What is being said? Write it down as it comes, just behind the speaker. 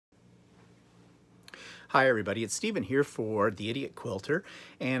Hi everybody, it's Stephen here for The Idiot Quilter,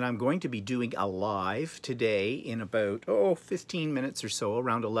 and I'm going to be doing a live today in about 15 minutes or so,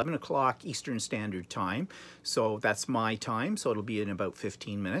 around 11 o'clock Eastern Standard Time. So that's my time, so it'll be in about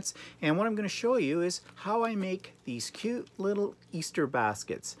 15 minutes. And what I'm going to show you is how I make these cute little Easter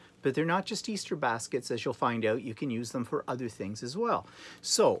baskets. But they're not just Easter baskets, as you'll find out. You can use them for other things as well.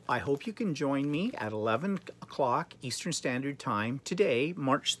 So I hope you can join me at 11 o'clock Eastern Standard Time today,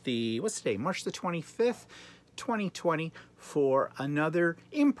 March the 25th, 2020, for another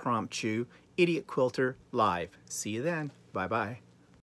impromptu Idiot Quilter Live. See you then. Bye-bye.